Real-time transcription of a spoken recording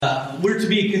we're to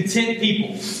be a content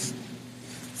people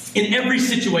in every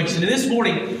situation. And this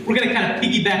morning, we're going to kind of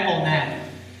piggyback on that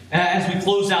as we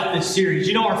close out this series.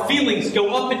 You know, our feelings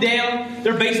go up and down.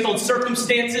 They're based on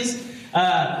circumstances.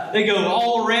 They go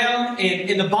all around.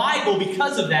 And the Bible,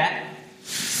 because of that,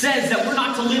 says that we're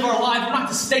not to live our lives, we're not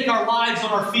to stake our lives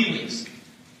on our feelings.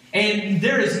 And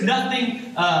there is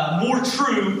nothing more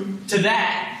true to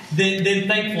that than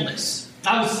thankfulness.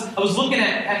 I was looking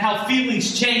at how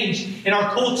feelings change in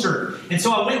our culture. And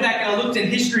so I went back and I looked in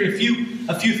history a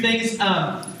few things. In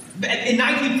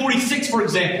 1946, for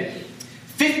example,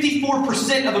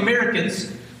 54% of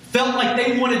Americans felt like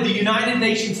they wanted the United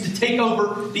Nations to take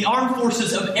over the armed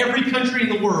forces of every country in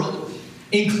the world,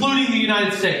 including the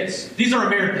United States. These are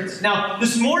Americans. Now,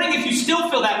 this morning, if you still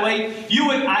feel that way,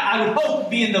 I would hope,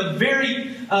 be in the very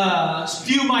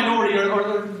few minority,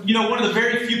 or one of the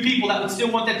very few people that would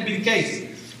still want that to be the case.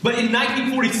 But in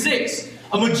 1946,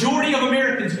 a majority of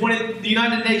Americans wanted the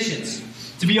United Nations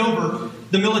to be over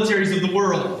the militaries of the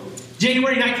world.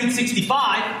 January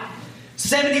 1965,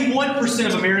 71%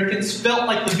 of Americans felt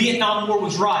like the Vietnam War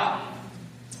was right.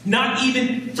 Not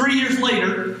even 3 years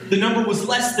later, the number was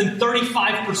less than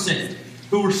 35%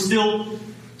 who were still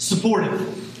supportive.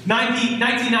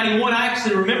 1991, I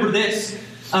actually remember this.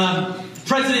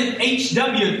 President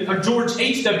George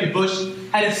H.W. Bush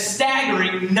had a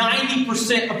staggering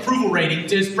 90% approval rating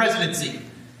to his presidency.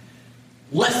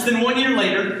 Less than 1 year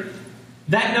later,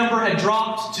 that number had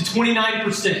dropped to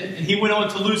 29%, and he went on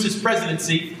to lose his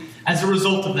presidency as a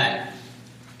result of that.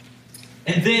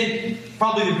 And then,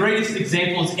 probably the greatest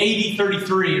example is AD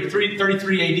 33, or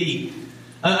 333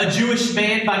 AD. A Jewish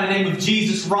man by the name of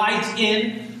Jesus rides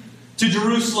in to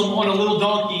Jerusalem on a little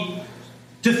donkey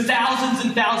to thousands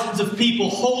and thousands of people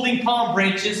holding palm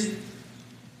branches,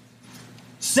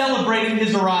 celebrating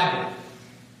his arrival.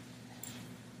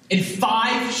 And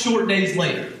 5 short days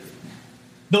later,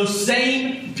 those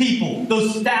same people,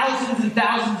 those thousands and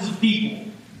thousands of people,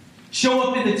 show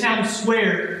up in the town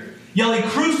square yelling,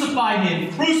 "Crucify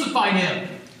him! Crucify him!"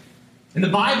 And the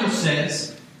Bible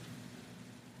says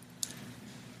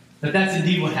that that's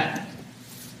indeed what happened.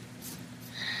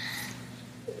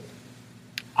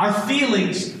 Our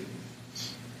feelings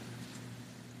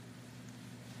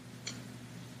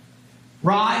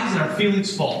rise and our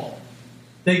feelings fall.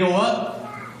 They go up,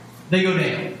 they go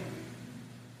down.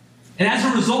 And as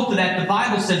a result of that, the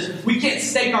Bible says we can't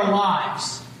stake our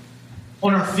lives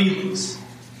on our feelings.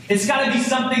 It's got to be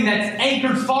something that's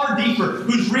anchored far deeper,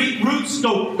 whose roots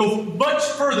go much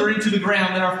further into the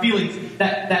ground than our feelings,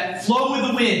 that flow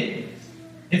with the wind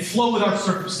and flow with our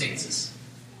circumstances.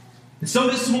 And so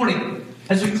this morning,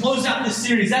 as we close out this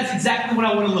series, that's exactly what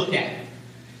I want to look at.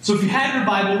 So if you have your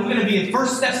Bible, we're going to be in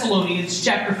 1 Thessalonians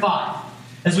chapter 5.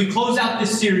 As we close out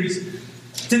this series,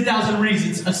 10,000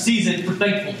 Reasons, a season for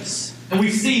thankfulness. And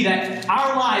we see that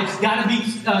our lives got to be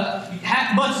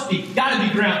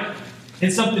grounded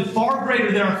in something far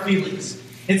greater than our feelings.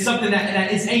 In something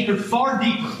that is anchored far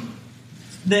deeper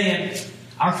than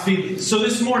our feelings. So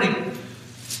this morning,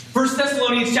 1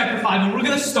 Thessalonians chapter 5, and we're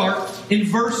going to start in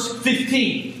verse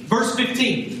 15. Verse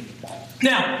 15.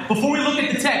 Now, before we look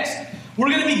at the text, we're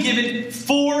going to be given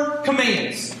 4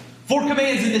 commands. 4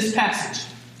 commands in this passage.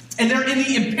 And they're in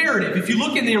the imperative. If you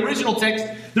look in the original text,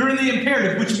 they're in the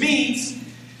imperative, which means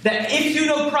that if you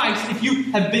know Christ, if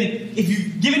you've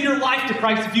given your life to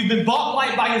Christ, if you've been bought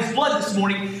by His blood this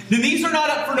morning, then these are not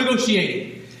up for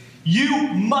negotiating. You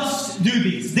must do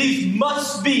these. These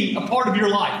must be a part of your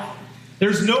life.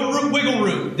 There's no wiggle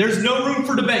room. There's no room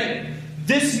for debate.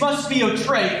 This must be a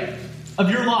trait of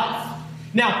your life.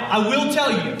 Now, I will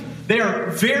tell you, they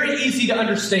are very easy to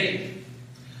understand.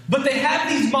 But they have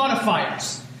these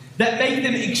modifiers that make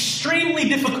them extremely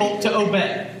difficult to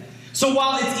obey. So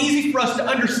while it's easy for us to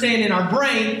understand in our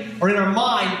brain or in our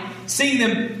mind, seeing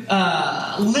them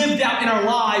lived out in our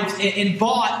lives and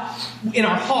bought in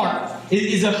our heart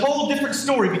is a whole different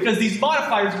story, because these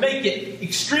modifiers make it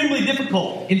extremely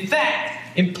difficult. In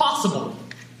fact, impossible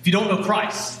if you don't know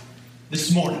Christ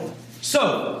this morning.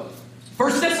 So,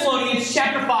 1 Thessalonians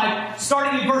chapter 5,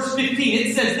 starting in verse 15,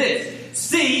 it says this: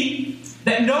 "See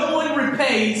that no one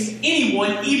repays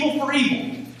anyone evil for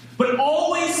evil, but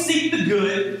always seek the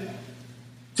good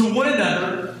to one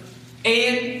another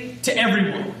and to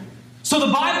everyone." So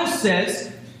the Bible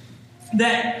says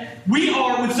that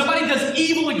when somebody does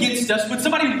evil against us, when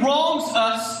somebody wrongs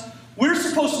us, we're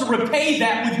supposed to repay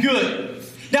that with good.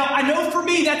 Now, I know for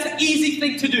me that's an easy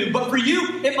thing to do, but for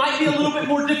you, it might be a little bit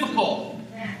more difficult.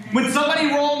 When somebody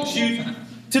wrongs you,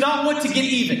 to not want to get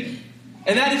even.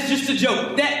 And that is just a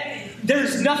joke.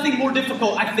 There's nothing more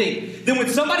difficult, I think, than when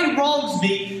somebody wrongs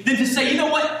me than to say, you know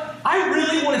what? I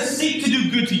really want to seek to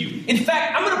do good to you. In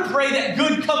fact, I'm going to pray that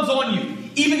good comes on you,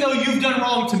 even though you've done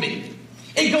wrong to me.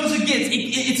 It goes against,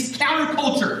 it's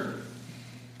counterculture.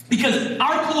 Because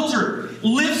our culture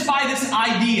lives by this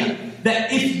idea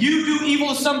that if you do evil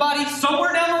to somebody,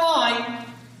 somewhere down the line,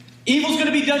 evil's going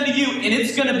to be done to you, and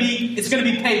it's going to be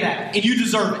payback, and you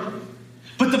deserve it.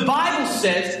 But the Bible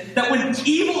says that when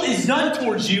evil is done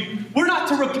towards you, we're not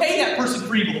to repay that person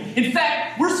for evil. In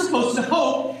fact, we're supposed to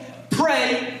hope,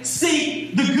 pray,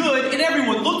 seek the good in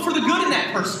everyone. Look for the good in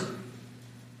that person.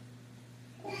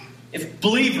 If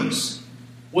believers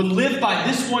would live by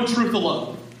this one truth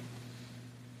alone,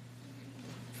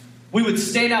 we would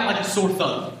stand out like a sore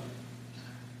thumb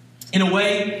in a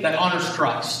way that honors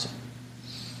Christ.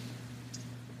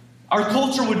 Our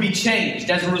culture would be changed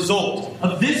as a result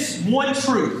of this one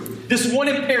truth, this one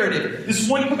imperative, this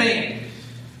one command.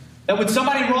 That when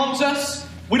somebody wrongs us,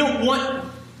 we don't want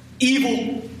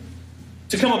evil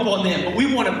to come upon them, but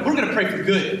we're going to pray for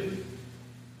good.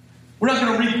 We're not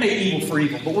going to repay evil for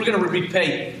evil, but we're going to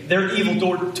repay their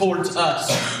evil towards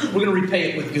us. We're going to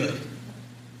repay it with good.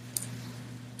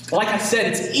 Like I said,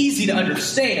 it's easy to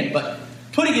understand, but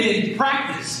putting it into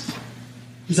practice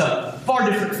is a far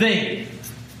different thing.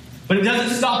 But it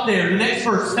doesn't stop there. The next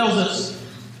verse tells us,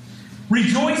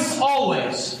 rejoice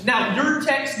always. Now, your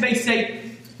text may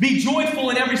say, be joyful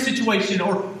in every situation,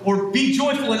 or be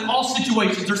joyful in all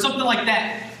situations, or something like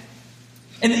that.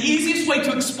 And the easiest way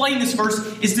to explain this verse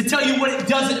is to tell you what it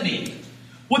doesn't mean.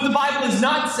 What the Bible is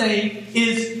not saying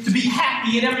is to be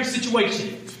happy in every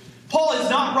situation. Paul is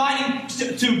not writing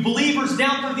to believers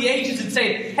down through the ages and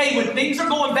saying, hey, when things are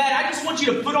going bad, I just want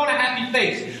you to put on a happy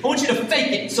face. I want you to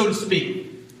fake it, so to speak.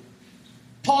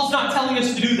 Paul's not telling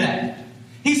us to do that.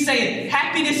 He's saying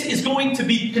happiness is going to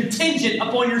be contingent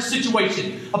upon your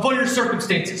situation, upon your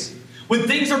circumstances. When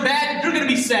things are bad, you're going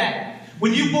to be sad.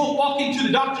 When you walk into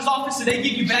the doctor's office and they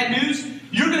give you bad news,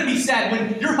 you're going to be sad.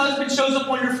 When your husband shows up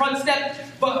on your front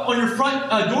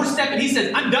doorstep and he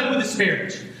says, I'm done with this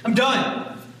marriage. I'm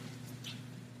done.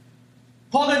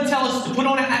 Paul doesn't tell us to put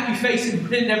on a happy face and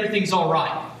pretend everything's all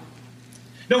right.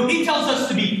 No, he tells us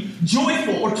to be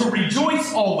joyful or to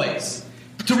rejoice always.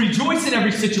 To rejoice in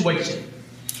every situation.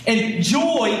 And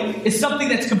joy is something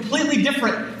that's completely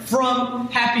different from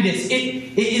happiness.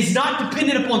 It is not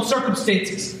dependent upon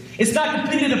circumstances. It's not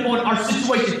dependent upon our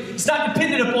situation. It's not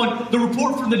dependent upon the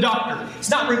report from the doctor. It's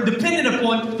not dependent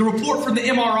upon the report from the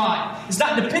MRI. It's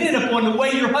not dependent upon the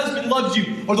way your husband loves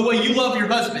you or the way you love your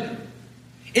husband.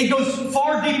 It goes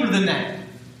far deeper than that.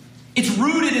 It's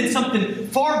rooted in something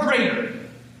far greater.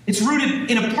 It's rooted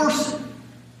in a person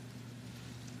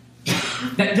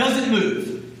that doesn't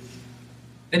move,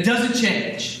 that doesn't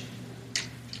change,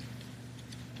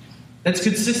 that's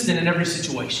consistent in every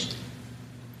situation.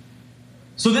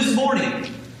 So this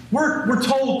morning, we're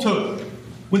told to,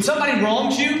 when somebody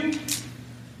wrongs you,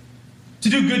 to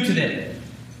do good to them,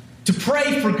 to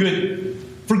pray for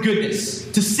goodness,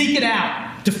 to seek it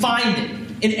out, to find it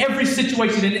in every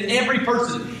situation and in every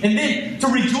person, and then to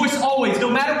rejoice always,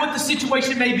 no matter what the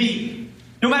situation may be.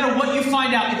 No matter what you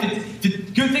find out,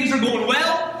 if good things are going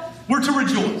well, we're to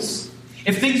rejoice.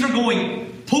 If things are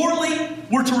going poorly,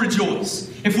 we're to rejoice.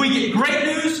 If we get great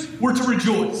news, we're to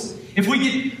rejoice. If we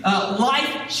get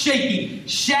life-shaking,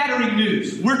 shattering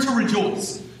news, we're to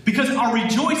rejoice. Because our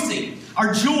rejoicing,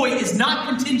 our joy is not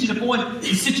contingent upon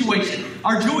the situation.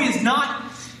 Our joy is not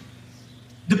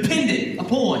dependent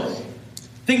upon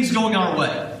things going our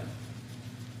way.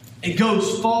 It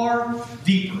goes far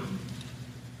deeper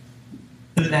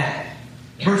than that.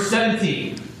 Verse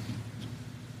 17.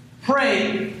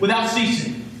 Pray without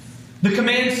ceasing. The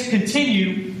commands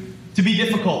continue to be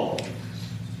difficult.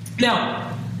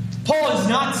 Now, Paul is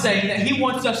not saying that he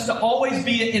wants us to always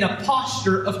be in a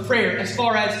posture of prayer as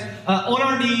far as on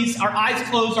our knees, our eyes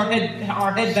closed, our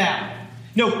head bowed.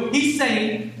 No, he's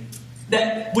saying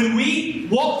that when we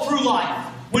walk through life,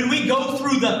 when we go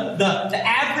through the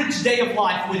average day of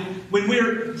life, when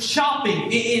we're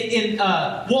shopping in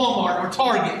Walmart or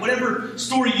Target, whatever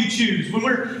store you choose, when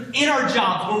we're in our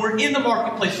jobs, when we're in the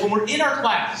marketplace, when we're in our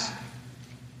class,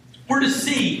 we're to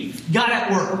see God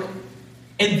at work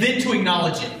and then to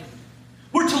acknowledge it.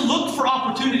 We're to look for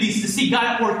opportunities to see God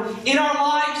at work in our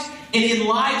lives and in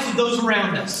lives of those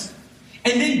around us.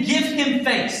 And then give Him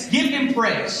thanks, give Him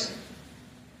praise,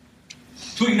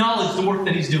 to acknowledge the work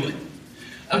that He's doing.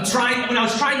 When I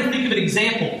was trying to think of an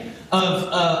example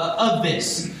of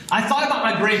this, I thought about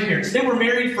my grandparents. They were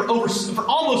married for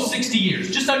almost 60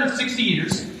 years, just under 60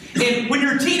 years. And when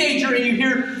you're a teenager and you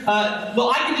hear, well,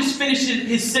 I can just finish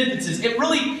his sentences. It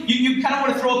really, you kind of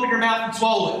want to throw up in your mouth and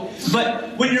swallow it.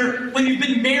 But when you've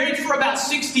been married for about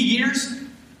 60 years,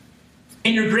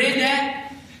 and your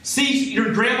granddad sees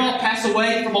your grandma pass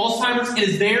away from Alzheimer's and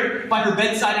is there by her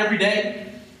bedside every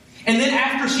day, and then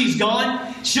after she's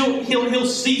gone, he'll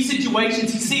see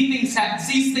situations, sees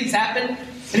things happen,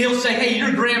 and he'll say, hey,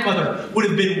 your grandmother would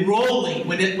have been rolling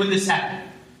when this happened.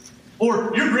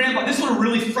 Or your grandma, this would have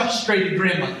really frustrated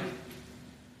grandmother.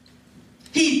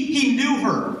 He knew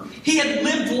her. He had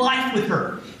lived life with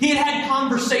her. He had had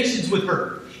conversations with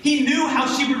her. He knew how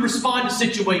she would respond to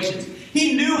situations.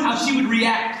 He knew how she would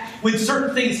react when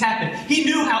certain things happened. He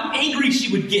knew how angry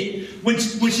she would get when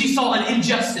she saw an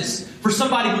injustice for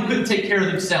somebody who couldn't take care of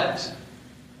themselves.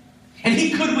 And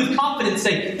he could with confidence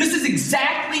say, this is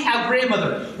exactly how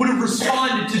grandmother would have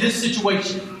responded to this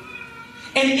situation.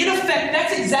 And in effect,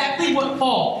 that's exactly what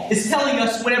Paul is telling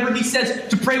us whenever he says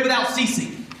to pray without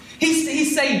ceasing.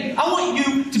 He's saying, I want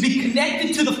you to be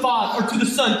connected to the Father, or to the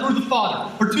Son through the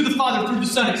Father, or to the Father through the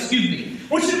Son, excuse me.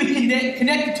 I want you to be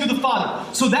connected to the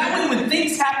Father. So that way when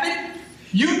things happen,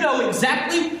 you know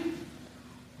exactly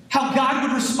how God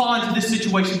would respond to this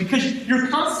situation because you're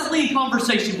constantly in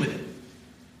conversation with Him.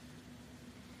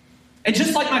 And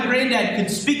just like my granddad could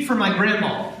speak for my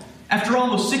grandma after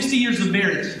almost 60 years of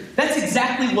marriage, that's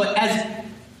exactly what, as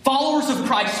followers of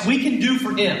Christ, we can do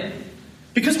for Him.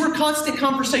 Because we're in constant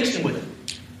conversation with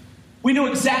Him. We know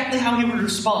exactly how He would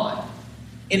respond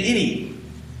in any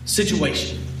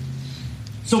situation.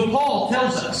 So Paul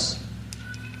tells us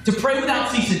to pray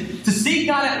without ceasing, to see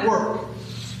God at work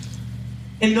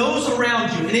in those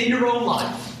around you and in your own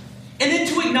life, and then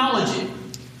to acknowledge it.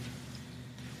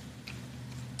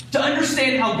 To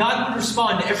understand how God would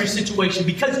respond to every situation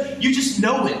because you just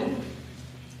know it.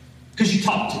 Because you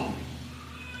talk to Him.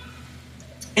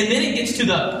 And then it gets to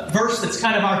the verse that's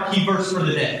kind of our key verse for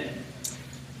the day.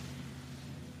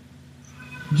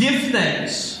 Give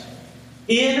thanks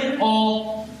in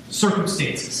all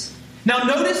circumstances. Now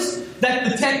notice that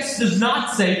the text does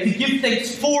not say to give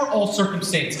thanks for all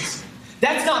circumstances.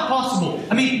 That's not possible.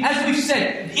 I mean, as we've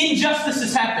said,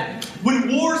 injustices happen.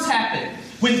 When wars happen.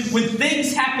 When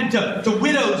things happen to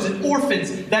widows and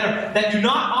orphans that do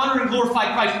not honor and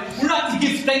glorify Christ, we're not to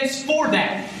give thanks for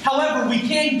that. However, we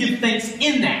can give thanks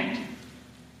in that.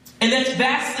 And that's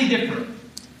vastly different.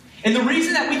 And the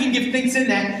reason that we can give thanks in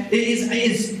that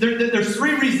is there's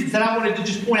three reasons that I wanted to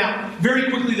just point out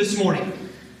very quickly this morning.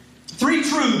 Three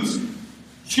truths,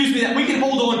 that we can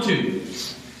hold on to.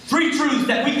 Three truths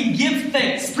that we can give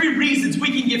thanks. Three reasons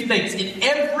we can give thanks in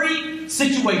every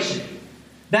situation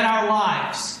that our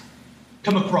lives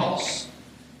come across.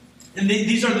 And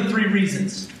these are the three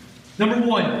reasons. Number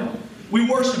one, we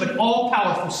worship an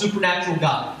all-powerful supernatural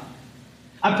God.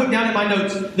 I put down in my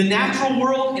notes, the natural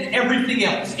world and everything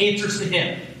else answers to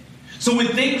Him. So when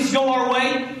things go our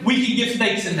way, we can give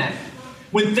thanks in that.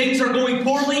 When things are going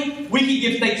poorly, we can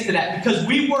give thanks to that because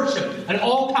we worship an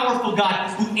all-powerful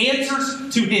God who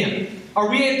answers to Him.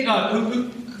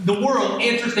 The world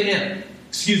answers to Him.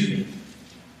 Excuse me.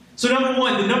 So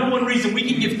the number one reason we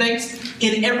can give thanks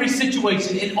in every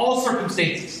situation, in all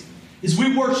circumstances, is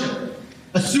we worship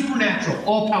a supernatural,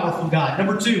 all-powerful God.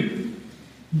 Number two,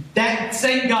 that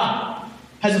same God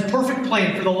has a perfect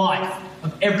plan for the life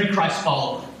of every Christ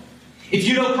follower. If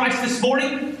you know Christ this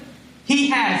morning,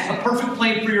 He has a perfect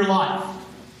plan for your life.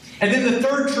 And then the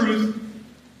third truth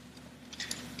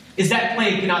is that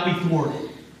plan cannot be thwarted.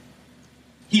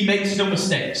 He makes no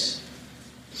mistakes.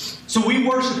 So we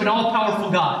worship an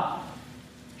all-powerful God.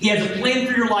 He has a plan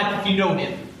for your life if you know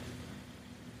Him.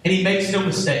 And He makes no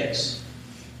mistakes.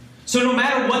 So no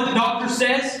matter what the doctor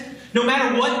says, no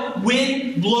matter what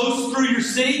wind blows through your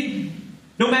city,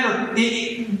 no matter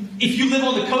if you live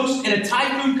on the coast and a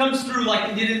typhoon comes through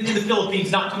like it did in the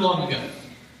Philippines not too long ago,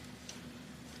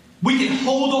 we can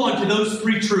hold on to those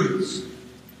three truths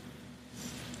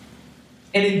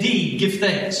and indeed give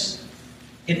thanks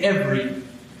in every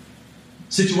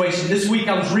situation. This week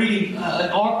I was reading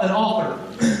an author.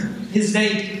 His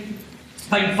name,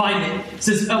 if I can find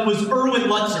it, was Erwin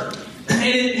Lutzer.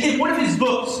 And in one of his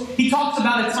books, he talks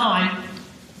about a time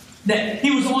that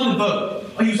he was on the boat.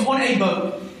 He was on a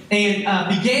boat and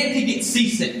began to get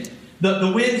seasick.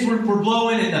 The winds were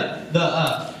blowing and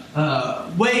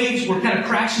the waves were kind of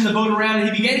crashing the boat around, and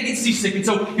he began to get seasick. And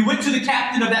so he went to the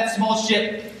captain of that small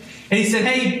ship and he said,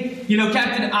 "Hey,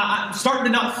 Captain, I'm starting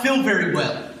to not feel very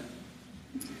well.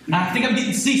 I think I'm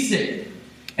getting seasick."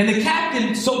 And the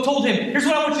captain told him, "Here's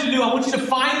what I want you to do. I want you to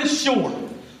find the shore.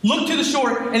 Look to the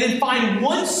shore and then find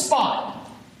one spot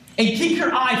and keep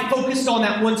your eye focused on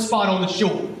that one spot on the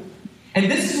shore." And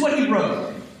this is what he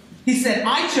wrote. He said,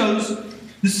 "I chose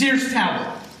the Sears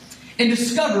Tower and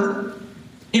discovered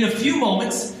in a few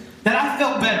moments that I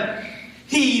felt better.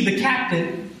 He, the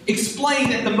captain,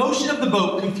 explained that the motion of the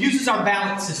boat confuses our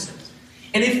balance systems.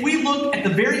 And if we look at the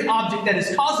very object that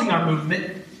is causing our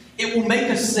movement, it will make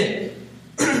us sick.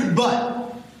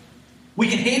 But we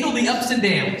can handle the ups and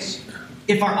downs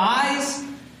if our eyes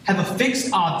have a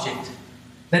fixed object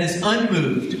that is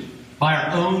unmoved by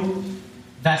our own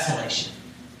vacillation.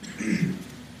 And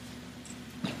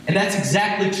that's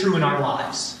exactly true in our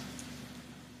lives.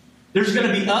 There's going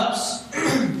to be ups,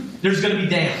 there's going to be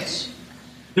downs.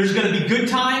 There's going to be good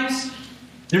times,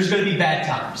 there's going to be bad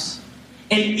times.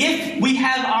 And if we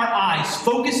have our eyes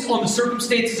focused on the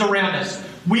circumstances around us,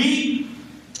 we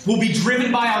will be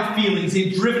driven by our feelings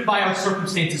and driven by our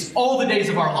circumstances all the days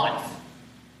of our life.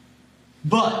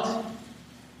 But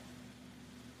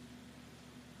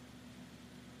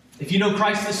if you know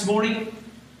Christ this morning,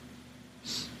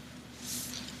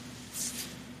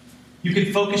 you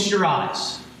can focus your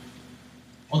eyes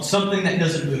on something that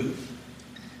doesn't move.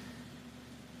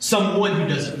 Someone who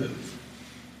doesn't move.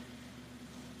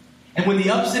 And when the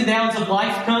ups and downs of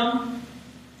life come,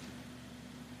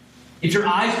 if your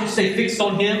eyes will stay fixed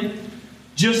on Him,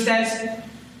 just as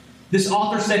this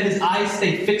author said his eyes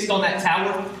stayed fixed on that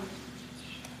tower,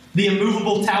 the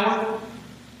immovable tower,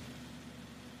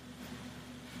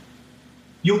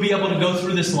 you'll be able to go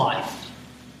through this life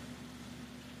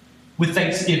with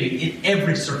thanksgiving in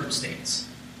every circumstance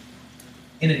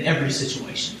and in every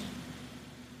situation.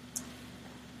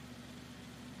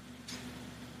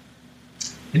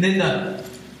 And then the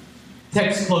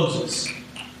text closes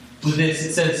with this.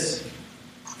 It says,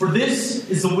 "For this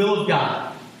is the will of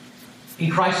God in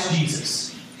Christ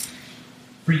Jesus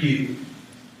for you."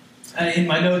 In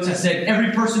my notes I said,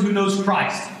 every person who knows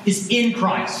Christ is in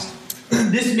Christ.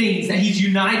 This means that he's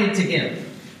united to Him,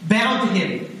 bound to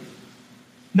Him.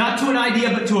 Not to an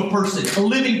idea, but to a person, a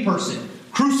living person,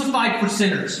 crucified for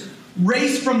sinners,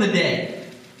 raised from the dead,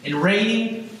 and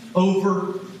reigning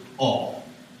over all.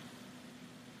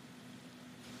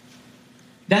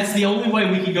 That's the only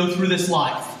way we can go through this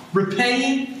life.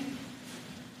 Repaying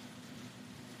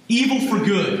evil for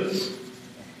good.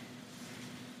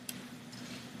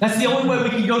 That's the only way we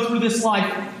can go through this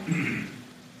life.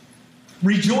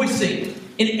 Rejoicing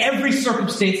in every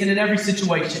circumstance and in every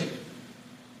situation.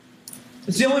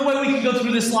 It's the only way we can go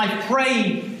through this life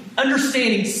praying,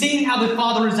 understanding, seeing how the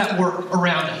Father is at work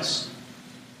around us.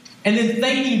 And then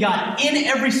thanking God in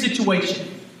every situation.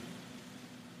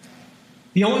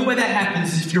 The only way that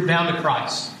happens is if you're bound to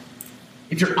Christ.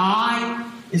 If your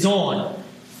eye is on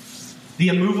the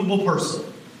immovable person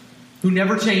who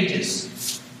never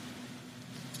changes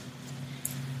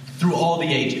through all the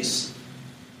ages.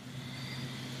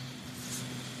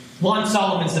 Lon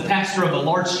Solomon's the pastor of a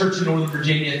large church in Northern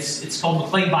Virginia. It's called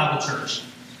McLean Bible Church.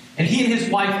 And he and his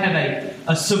wife have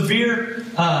a severe,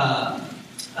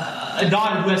 a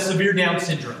daughter who has severe Down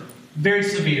syndrome. Very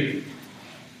severe.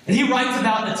 And he writes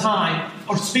about a time,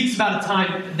 or speaks about a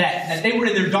time that they were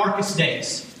in their darkest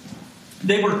days.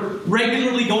 They were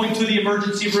regularly going to the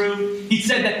emergency room. He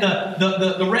said that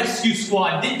the rescue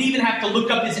squad didn't even have to look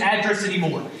up his address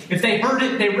anymore. If they heard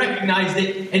it, they recognized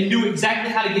it and knew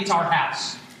exactly how to get to our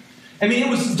house. I mean, it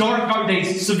was dark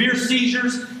days. Severe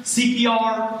seizures,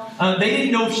 CPR. They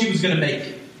didn't know if she was going to make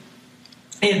it.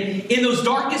 And in those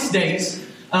darkest days,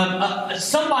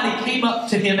 somebody came up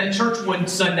to him at church one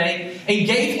Sunday and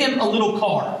gave him a little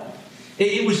card.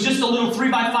 It was just a little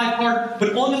 3x5 card,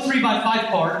 but on the 3x5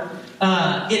 card,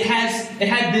 it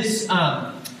had this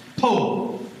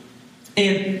poem.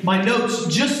 And my notes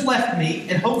just left me,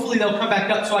 and hopefully they'll come back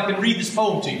up so I can read this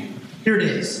poem to you. Here it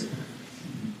is.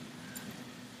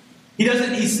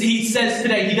 He says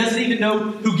today he doesn't even know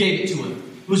who gave it to him.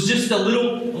 It was just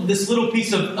this little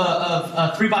piece of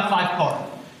 3x5 card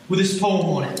with this poem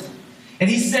on it. And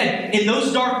he said, in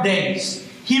those dark days,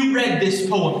 he read this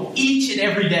poem each and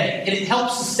every day, and it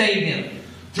helped sustain him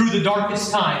through the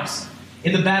darkest times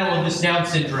in the battle of this Down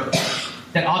syndrome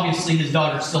that obviously his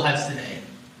daughter still has today.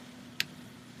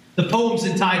 The poem's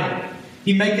entitled,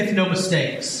 "He Maketh No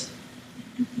Mistakes."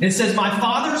 And it says, "My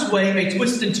Father's way may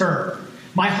twist and turn.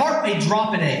 My heart may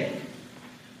drop and ache.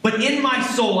 But in my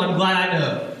soul I'm glad I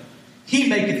know He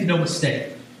maketh no mistake.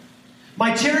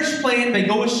 My cherished plan may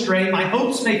go astray, my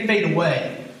hopes may fade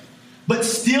away. But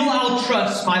still I'll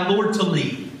trust my Lord to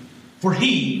lead, for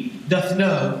He doth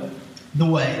know the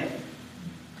way."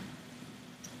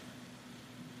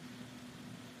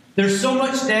 There's so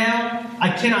much down I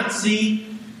cannot see,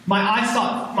 my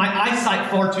eyesight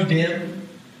far too dim.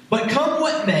 But come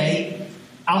what may,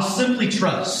 I'll simply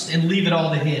trust and leave it all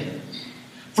to Him.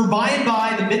 For by and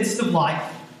by, the midst of life,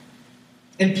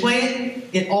 and plan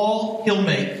it all He'll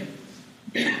make.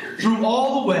 Through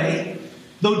all the way,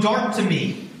 though dark to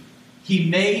me, He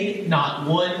made not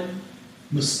one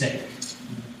mistake.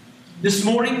 This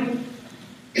morning,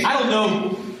 I don't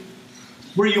know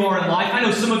where you are in life. I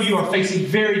know some of you are facing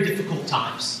very difficult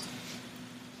times.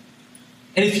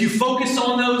 And if you focus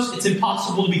on those, it's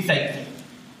impossible to be thankful.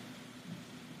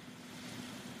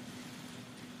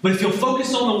 But if you'll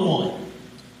focus on the one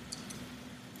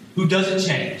who doesn't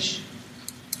change,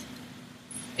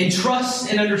 and trust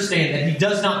and understand that He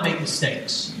does not make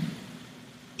mistakes,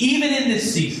 even in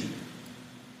this season,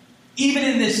 even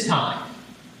in this time,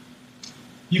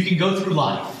 you can go through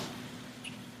life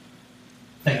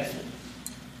thankful.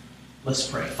 Let's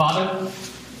pray. Father,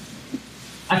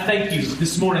 I thank You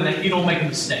this morning that You don't make a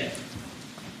mistake.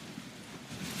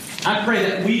 I pray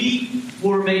that we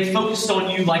will remain focused on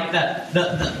You like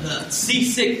the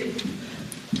seasick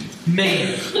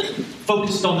man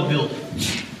focused on the building.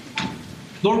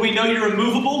 Lord, we know You're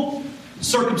immovable.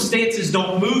 Circumstances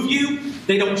don't move You.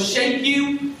 They don't shake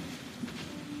You.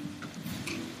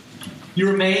 You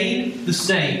remain the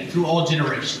same through all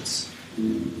generations.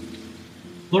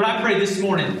 Lord, I pray this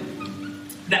morning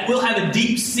that we'll have a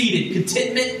deep-seated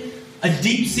contentment, a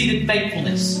deep-seated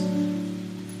thankfulness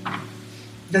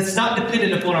that's not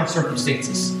dependent upon our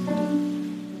circumstances.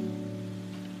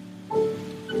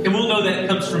 And we'll know that it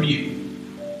comes from You,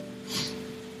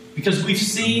 because we've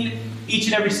seen each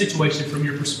and every situation from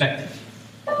Your perspective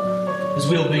as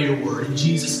we obey Your word. In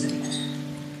Jesus' name,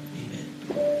 amen.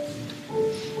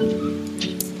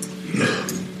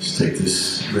 Let's take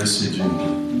this message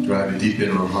and drive it deep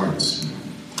into our hearts.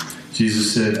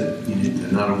 Jesus said that you need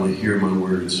to not only hear my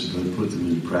words, but put them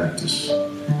into practice.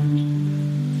 And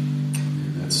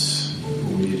that's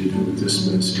what we need to do with this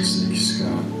message. Thank You,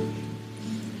 Scott.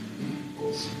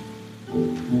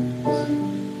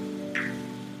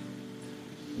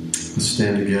 Let's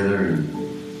stand together. And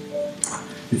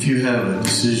if you have a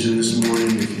decision this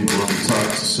morning, if you want to talk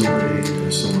to somebody,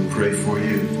 or someone pray for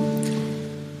you,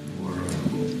 or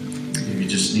if you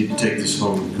just need to take this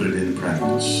home and put it into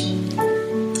practice.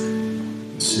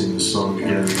 Let's sing the song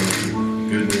together about the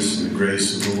goodness and the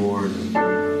grace of the Lord.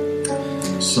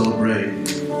 Celebrate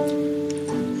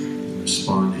and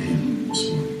respond to Him this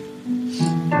morning.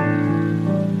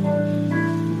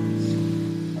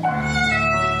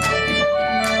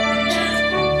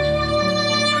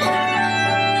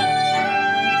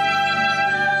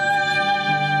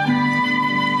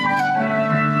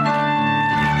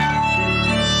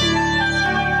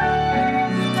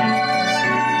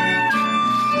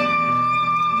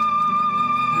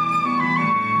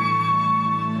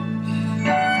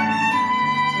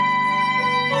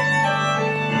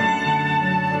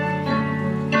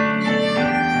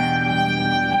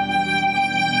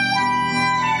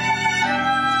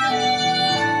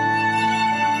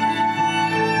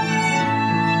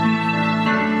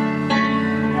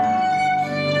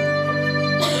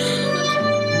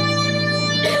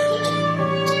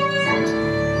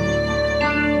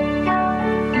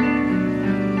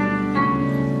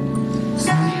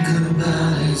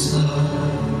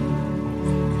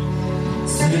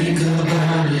 Think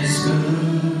about His grace.